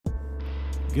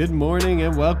Good morning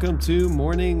and welcome to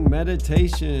Morning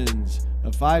Meditations,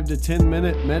 a 5 to 10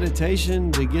 minute meditation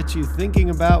to get you thinking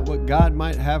about what God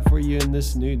might have for you in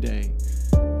this new day.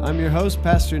 I'm your host,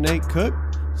 Pastor Nate Cook,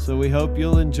 so we hope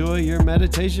you'll enjoy your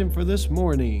meditation for this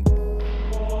morning.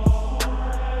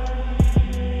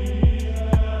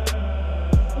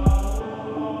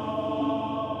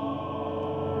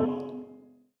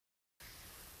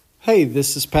 Hey,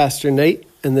 this is Pastor Nate,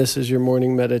 and this is your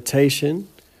morning meditation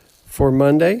for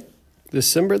Monday,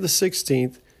 December the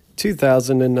 16th,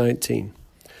 2019.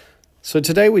 So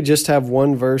today we just have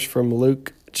one verse from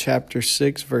Luke chapter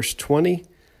 6, verse 20,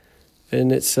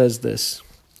 and it says this.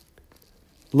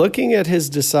 Looking at his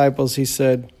disciples, he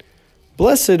said,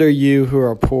 "Blessed are you who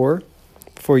are poor,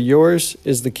 for yours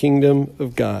is the kingdom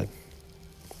of God."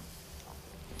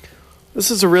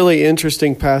 This is a really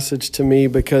interesting passage to me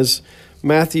because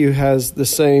Matthew has the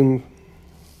same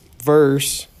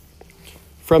verse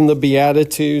from the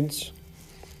Beatitudes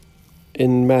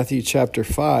in Matthew chapter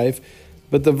 5,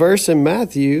 but the verse in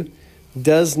Matthew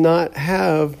does not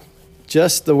have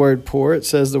just the word poor. It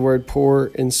says the word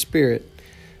poor in spirit.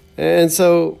 And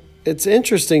so it's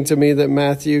interesting to me that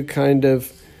Matthew kind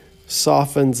of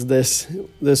softens this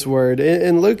word.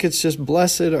 In Luke, it's just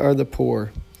blessed are the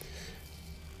poor.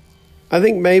 I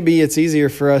think maybe it's easier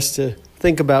for us to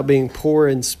think about being poor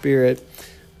in spirit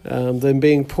than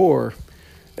being poor.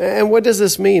 And what does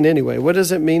this mean anyway? What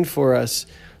does it mean for us?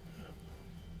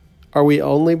 Are we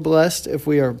only blessed if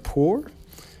we are poor?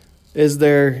 Is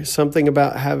there something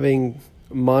about having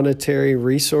monetary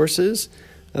resources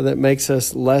that makes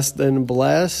us less than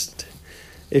blessed,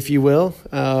 if you will?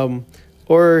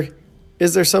 Or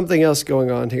is there something else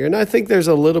going on here? And I think there's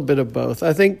a little bit of both.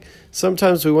 I think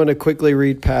sometimes we want to quickly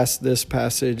read past this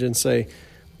passage and say,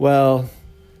 well,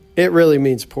 it really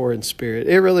means poor in spirit.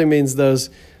 It really means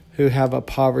those who have a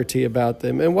poverty about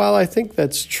them. And while I think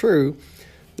that's true,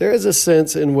 there is a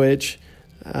sense in which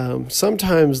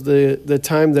sometimes the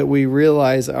time that we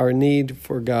realize our need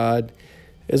for God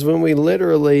is when we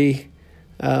literally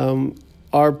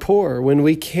are poor, when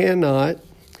we cannot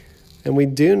and we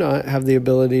do not have the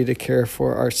ability to care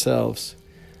for ourselves.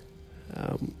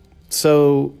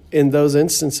 So in those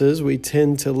instances, we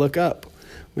tend to look up.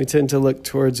 We tend to look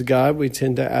towards God. We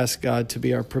tend to ask God to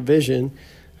be our provision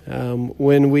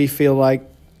when we feel like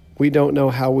we don't know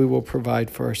how we will provide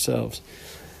for ourselves.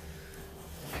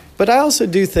 But I also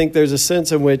do think there's a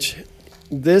sense in which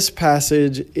this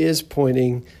passage is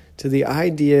pointing to the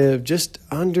idea of just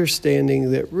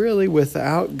understanding that really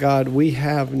without God, we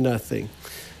have nothing.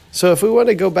 So if we want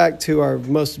to go back to our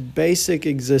most basic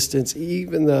existence,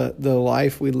 even the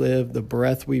life we live, the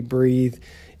breath we breathe,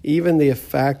 even the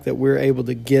fact that we're able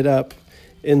to get up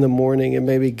in the morning and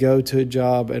maybe go to a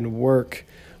job and work,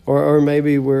 or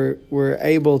maybe we're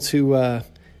able to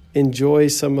enjoy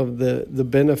some of the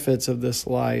benefits of this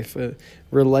life,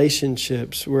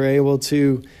 relationships, we're able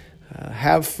to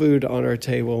have food on our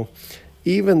table.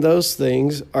 Even those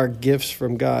things are gifts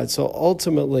from God. So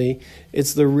ultimately,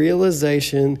 it's the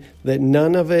realization that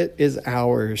none of it is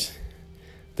ours,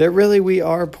 that really we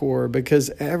are poor because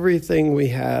everything we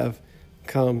have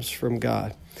comes from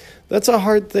God. That's a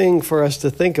hard thing for us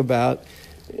to think about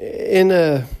in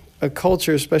a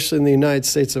culture, especially in the United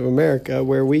States of America,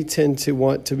 where we tend to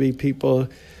want to be people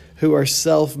who are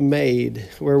self-made,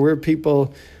 where we're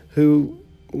people who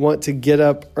want to get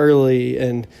up early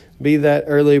and be that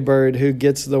early bird who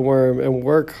gets the worm and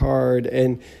work hard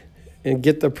and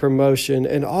get the promotion.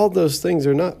 And all those things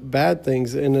are not bad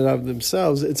things in and of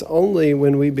themselves. It's only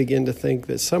when we begin to think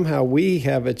that somehow we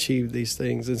have achieved these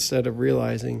things instead of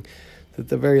realizing that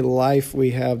the very life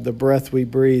we have, the breath we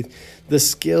breathe, the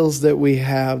skills that we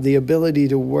have, the ability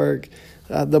to work,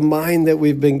 the mind that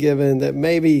we've been given that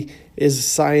maybe is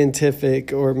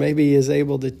scientific or maybe is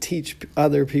able to teach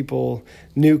other people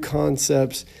new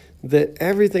concepts, that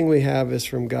everything we have is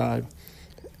from God.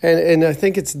 And I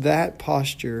think it's that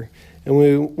posture,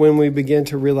 and when we begin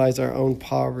to realize our own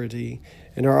poverty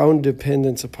and our own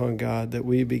dependence upon God, that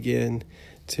we begin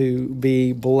to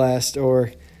be blessed,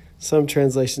 or some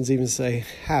translations even say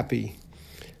happy,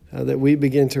 that we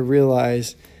begin to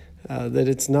realize that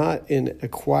it's not in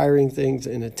acquiring things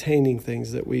and attaining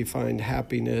things that we find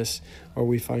happiness or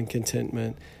we find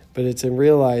contentment, but it's in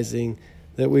realizing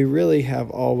that we really have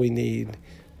all we need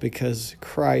because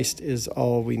Christ is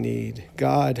all we need.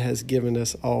 God has given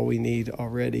us all we need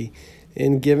already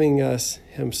in giving us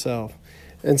himself.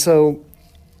 And so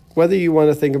whether you want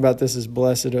to think about this as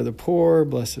blessed are the poor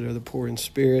in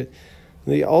spirit,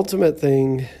 the ultimate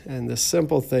thing and the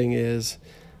simple thing is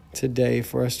today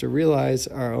for us to realize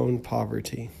our own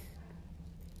poverty.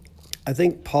 I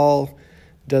think Paul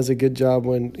does a good job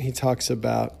when he talks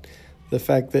about the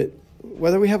fact that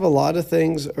whether we have a lot of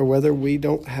things or whether we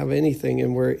don't have anything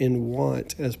and we're in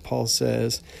want, as Paul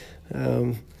says,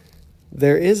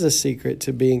 there is a secret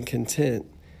to being content.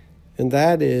 And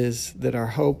that is that our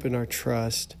hope and our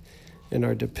trust and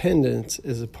our dependence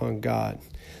is upon God.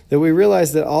 That we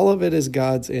realize that all of it is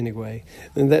God's anyway,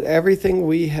 and that everything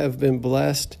we have been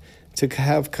blessed to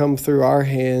have come through our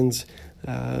hands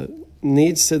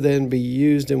needs to then be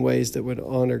used in ways that would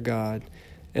honor God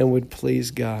and would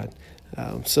please God.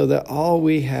 So that all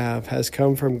we have has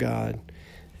come from God,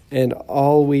 and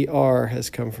all we are has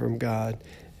come from God,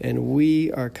 and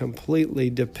we are completely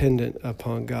dependent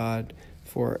upon God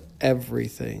for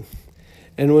everything.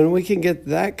 And when we can get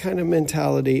that kind of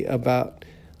mentality about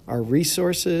our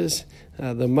resources,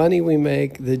 the money we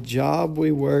make, the job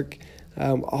we work,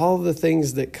 all the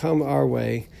things that come our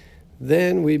way,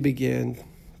 then we begin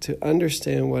to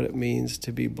understand what it means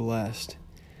to be blessed.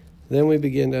 Then we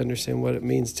begin to understand what it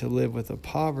means to live with a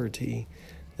poverty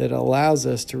that allows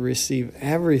us to receive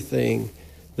everything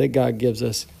that God gives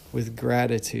us with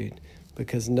gratitude,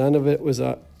 because none of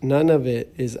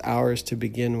it is ours to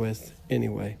begin with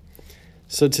anyway.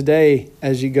 So today,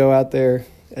 as you go out there,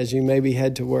 as you maybe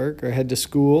head to work or head to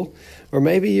school, or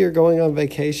maybe you're going on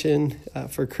vacation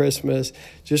for Christmas,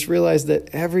 just realize that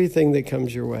everything that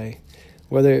comes your way,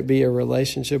 whether it be a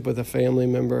relationship with a family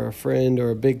member or a friend,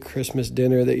 or a big Christmas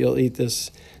dinner that you'll eat this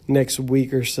next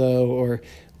week or so, or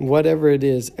whatever it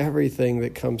is, everything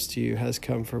that comes to you has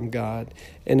come from God.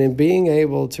 And in being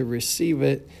able to receive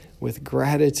it with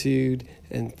gratitude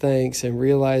and thanks, and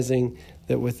realizing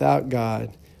that without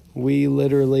God, we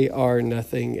literally are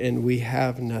nothing and we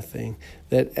have nothing,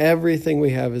 that everything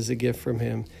we have is a gift from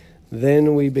Him,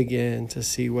 then we begin to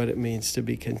see what it means to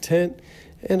be content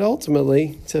and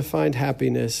ultimately to find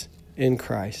happiness in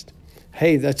Christ.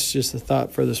 Hey, that's just a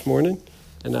thought for this morning,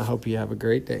 and I hope you have a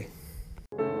great day.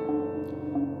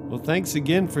 Well, thanks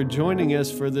again for joining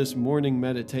us for this morning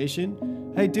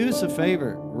meditation. Hey, do us a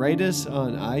favor, rate us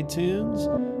on iTunes,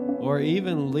 or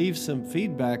even leave some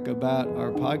feedback about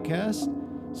our podcast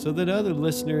so that other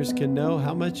listeners can know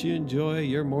how much you enjoy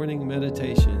your morning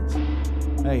meditations.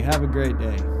 Hey, have a great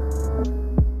day.